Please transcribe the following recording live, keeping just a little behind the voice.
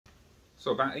So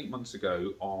about 8 months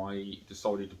ago, I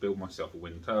decided to build myself a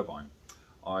wind turbine.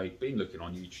 I've been looking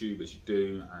on YouTube, as you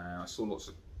do, and I saw lots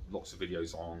of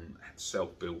videos on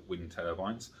self-built wind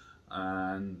turbines,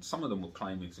 and some of them were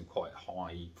claiming some quite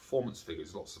high performance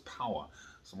figures, lots of power.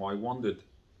 So I wondered,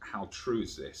 how true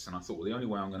is this? And I thought, well, the only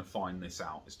way I'm going to find this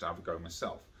out is to have a go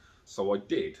myself. So I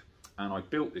did, and I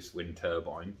built this wind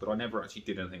turbine, but I never actually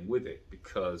did anything with it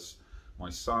because my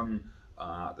son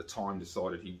at the time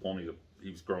decided he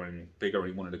was growing bigger,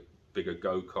 he wanted a bigger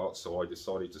go-kart, so I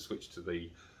decided to switch to the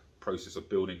process of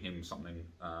building him something,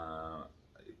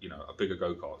 you know, a bigger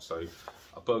go-kart. So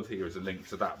above here is a link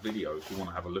to that video. If you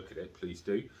want to have a look at it, please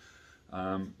do.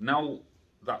 Now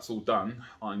that's all done,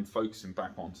 I'm focusing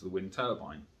back onto the wind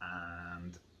turbine,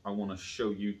 and I want to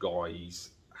show you guys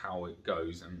how it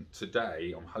goes. And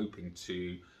today I'm hoping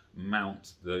to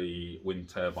mount the wind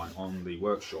turbine on the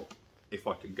workshop if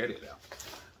I can get it there.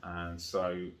 And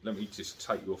so let me just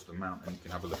take you off the mount and you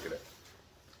can have a look at it.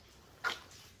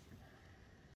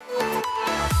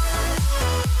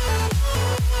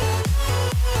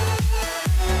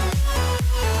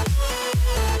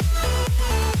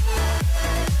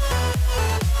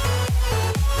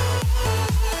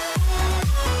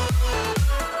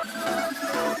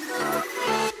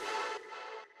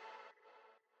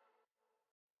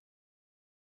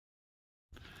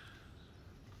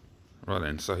 Right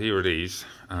then, so here it is.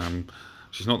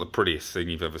 She's not the prettiest thing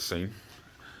you've ever seen,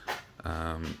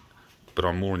 but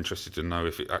I'm more interested to know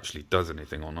if it actually does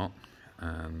anything or not.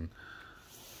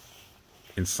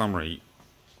 In summary,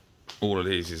 all it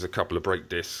is a couple of brake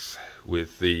discs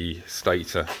with the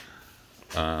stator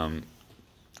in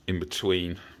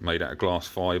between, made out of glass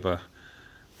fibre.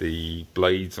 The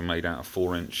blades are made out of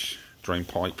 4-inch drain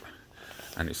pipe,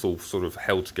 and it's all sort of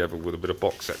held together with a bit of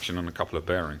box section and a couple of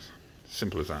bearings.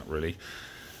 Simple as that, really.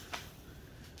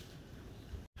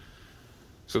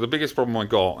 So the biggest problem I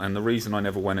got, and the reason I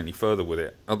never went any further with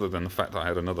it, other than the fact that I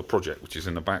had another project which is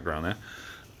in the background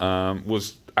there,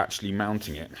 was actually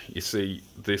mounting it. You see,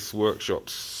 this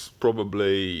workshop's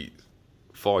probably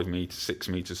 5 meters, 6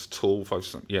 meters tall.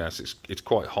 Yes, it's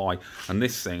quite high, and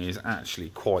this thing is actually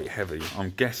quite heavy.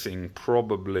 I'm guessing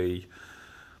probably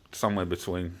somewhere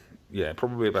between, yeah,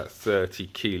 probably about 30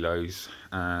 kilos.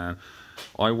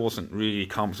 I wasn't really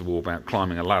comfortable about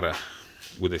climbing a ladder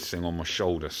with this thing on my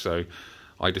shoulder, so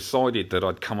I decided that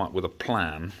I'd come up with a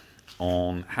plan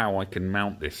on how I can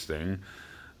mount this thing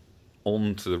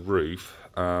onto the roof,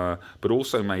 but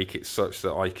also make it such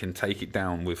that I can take it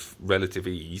down with relative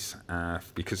ease,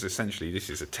 because essentially this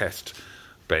is a test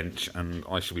bench and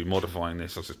I shall be modifying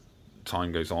this as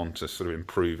time goes on to sort of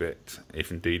improve it, if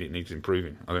indeed it needs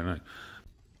improving. I don't know.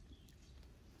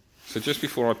 So just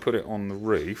before I put it on the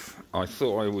roof, I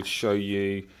thought I would show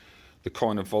you the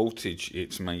kind of voltage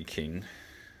it's making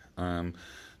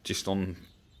just on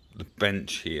the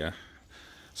bench here.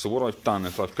 So what I've done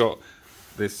is I've got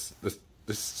this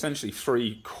essentially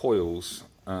 3 coils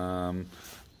to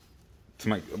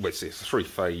make, well, it's a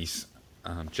 3-phase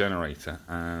generator,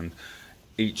 and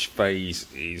each phase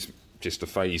is just a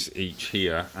phase each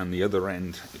here, and the other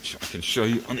end, which I can show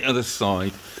you on the other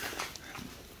side,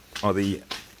 are the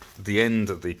end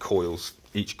of the coils,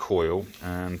 each coil.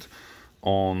 And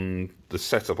on the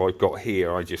setup I've got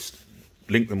here, I just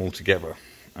link them all together,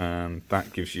 and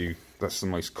that gives you, that's the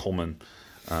most common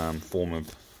form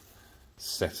of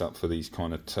setup for these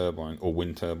kind of turbine or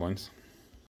wind turbines.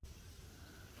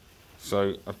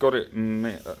 So I've got it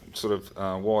sort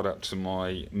of wired up to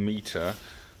my meter,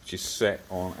 which is set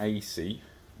on AC,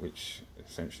 which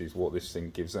essentially is what this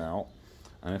thing gives out.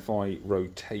 And if I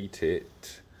rotate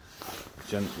it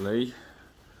gently,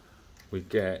 we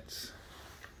get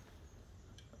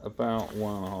about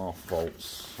 1.5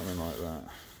 volts, something like that,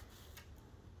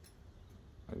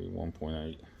 maybe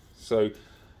 1.8. So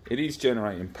it is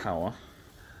generating power.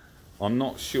 I'm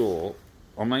not sure,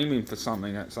 I'm aiming for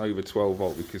something that's over 12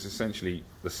 volt, because essentially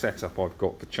the setup I've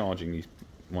got for charging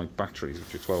my batteries,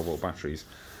 which are 12 volt batteries,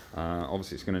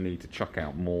 obviously it's going to need to chuck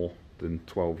out more than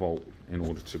 12 volt in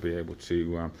order to be able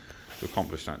to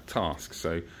accomplish that task.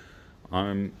 So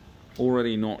I'm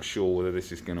already not sure whether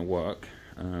this is going to work,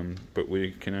 but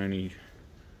we can only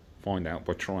find out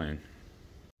by trying.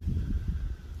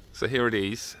 So here it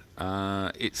is.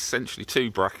 It's essentially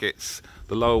 2 brackets.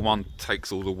 The lower one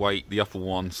takes all the weight, the upper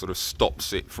one sort of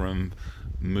stops it from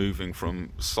moving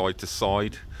from side to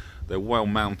side. They're well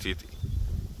mounted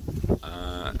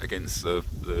against the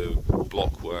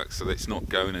block work, so it's not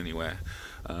going anywhere.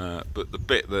 But the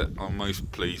bit that I'm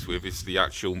most pleased with is the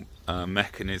actual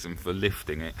mechanism for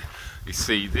lifting it. You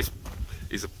see, this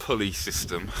is a pulley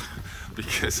system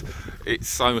because it's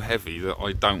so heavy that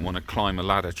I don't want to climb a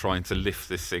ladder trying to lift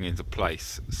this thing into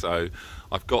place. So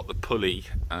I've got the pulley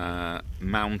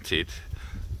mounted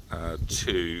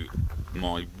to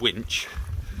my winch,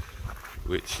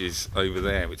 which is over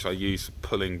there, which I use for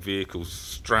pulling vehicles,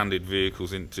 stranded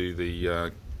vehicles, into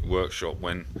the workshop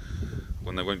when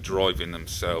they won't drive in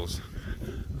themselves.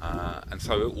 And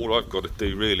so all I've got to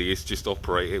do really is just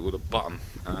operate it with a button,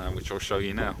 which I'll show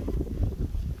you now.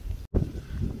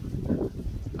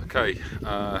 Okay,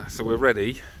 so we're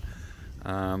ready.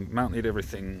 Mounted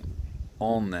everything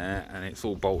on there and it's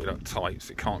all bolted up tight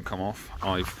so it can't come off.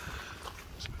 I've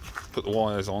put the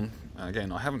wires on.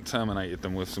 Again, I haven't terminated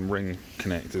them with some ring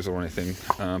connectors or anything,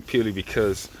 purely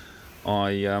because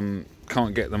I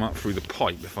can't get them up through the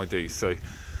pipe if I do, so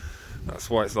that's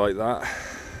why it's like that.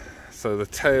 So the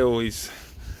tail is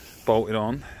bolted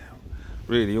on.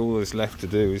 Really all there's left to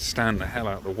do is stand the hell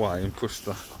out of the way and push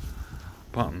the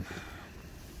button.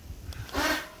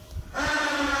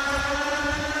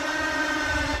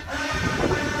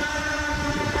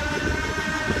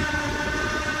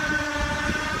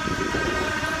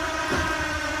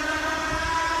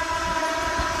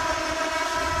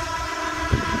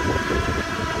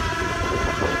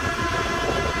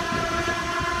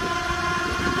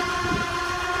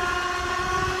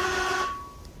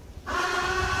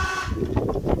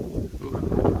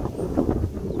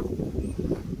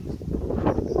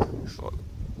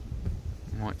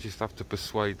 Just have to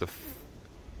persuade the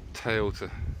tail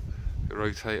to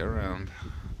rotate around.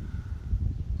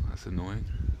 That's annoying.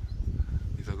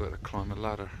 Means I've got to climb a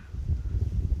ladder.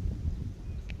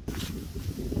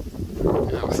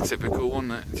 That was typical,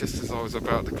 wasn't it? Just as I was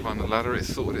about to climb the ladder, it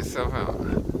sorted itself out.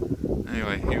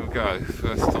 Anyway, here we go.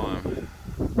 First time.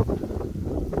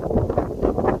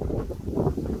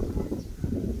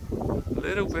 A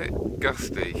little bit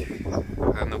gusty,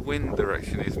 and the wind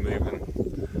direction is moving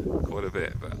quite a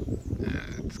bit, but yeah,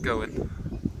 it's going.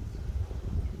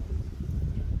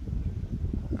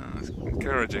 Oh, it's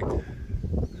encouraging.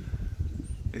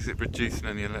 Is it producing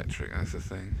any electric? That's the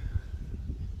thing.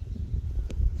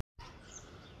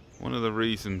 One of the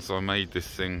reasons I made this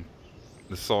thing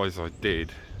the size I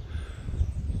did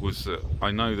was that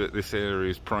I know that this area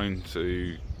is prone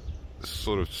to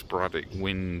sort of sporadic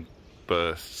wind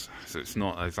bursts, so it's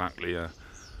not exactly a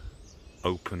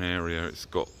open area. It's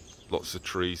got lots of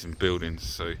trees and buildings,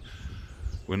 so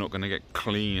we're not going to get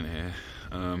clean here,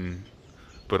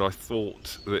 but I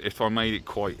thought that if I made it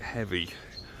quite heavy,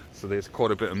 so there's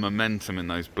quite a bit of momentum in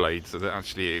those blades, so that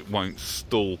actually it won't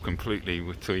stall completely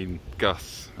between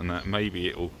gusts, and that maybe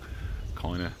it'll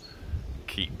kind of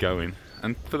keep going.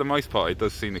 And for the most part it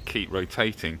does seem to keep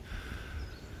rotating.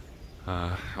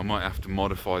 I might have to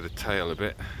modify the tail a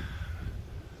bit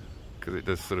because it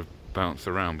does sort of bounce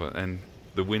around, but then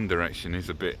the wind direction is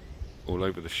a bit all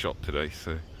over the shop today,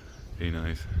 so who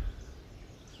knows.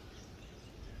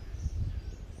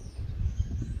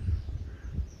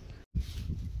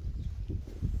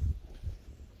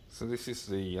 So this is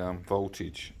the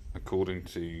voltage according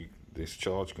to this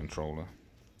charge controller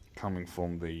coming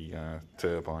from the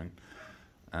turbine,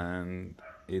 and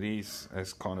it is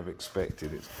as kind of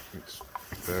expected. It's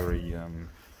very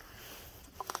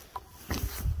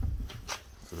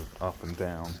sort of up and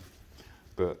down,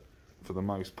 but for the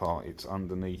most part it's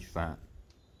underneath that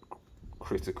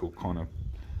critical kind of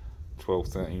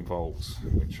 12-13 volts,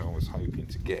 which I was hoping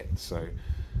to get. So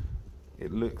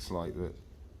it looks like that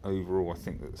overall I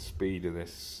think that the speed of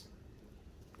this,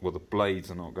 well, the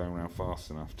blades are not going around fast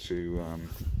enough to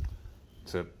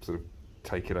sort of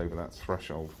take it over that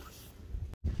threshold.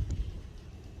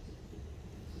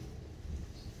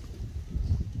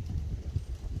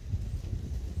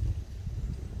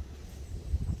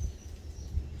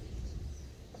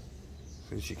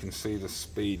 As you can see,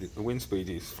 the wind speed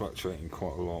is fluctuating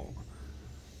quite a lot,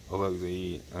 although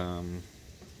the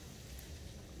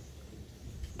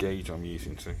gauge I'm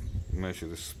using to measure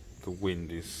the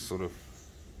wind is sort of,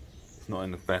 it's not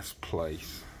in the best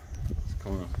place. It's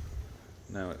kind of,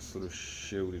 now it's sort of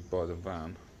shielded by the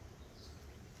van,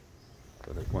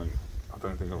 but it won't, I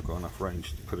don't think I've got enough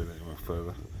range to put it anywhere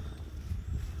further.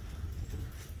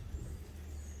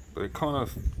 But it kind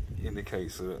of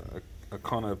indicates a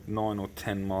kind of 9 or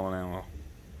 10 mile an hour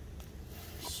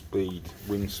speed,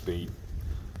 wind speed,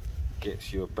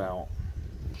 gets you about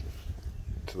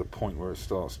to the point where it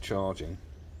starts charging.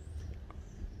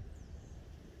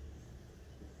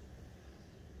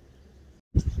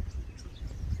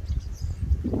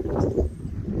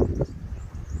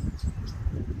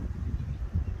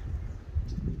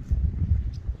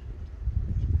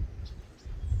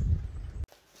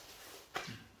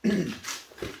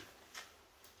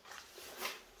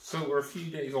 a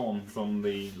few days on from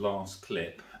the last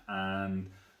clip, and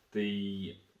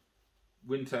the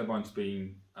wind turbine's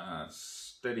been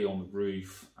steady on the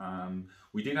roof.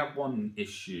 We did have one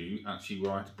issue actually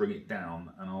where I had to bring it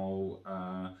down, and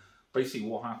I'll basically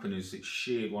what happened is it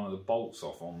sheared one of the bolts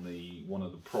off on one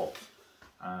of the props.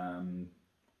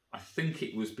 I think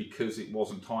it was because it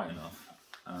wasn't tight enough,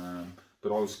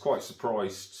 but I was quite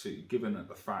surprised given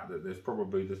the fact that there's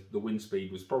probably the wind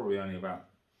speed was probably only about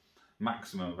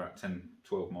maximum about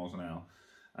 10-12 miles an hour,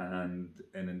 and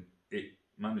then it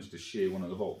managed to shear one of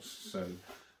the bolts. So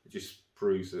it just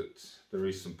proves that there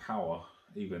is some power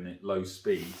even at low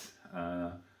speed.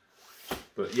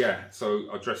 But yeah, so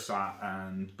I addressed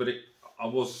that, but I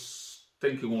was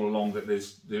thinking all along that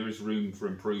there is room for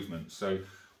improvement. So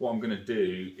what I'm going to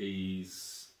do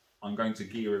is I'm going to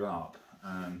gear it up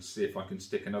and see if I can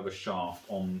stick another shaft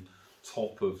on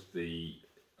top of the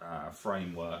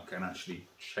framework and actually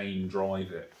chain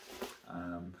drive it.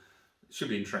 It should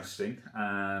be interesting,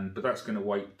 but that's going to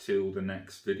wait till the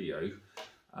next video.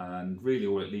 And really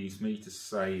all it leaves me to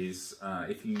say is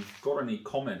if you've got any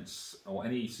comments or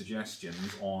any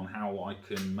suggestions on how I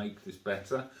can make this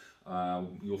better,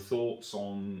 your thoughts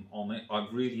on it. I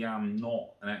really am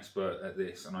not an expert at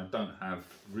this, and I don't have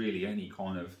really any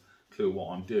kind of clue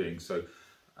what I'm doing. So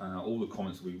all the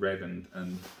comments will be read,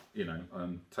 and you know,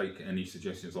 take any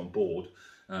suggestions on board.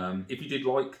 If you did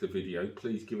like the video,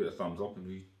 please give it a thumbs up.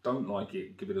 If you don't like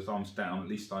it, give it a thumbs down. At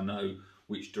least I know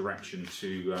which direction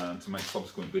to make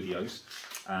subsequent videos.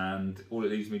 And all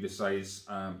it leaves me to say is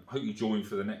hope you join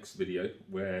for the next video,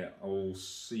 where I'll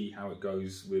see how it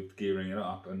goes with gearing it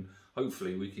up, and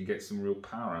hopefully we can get some real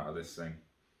power out of this thing.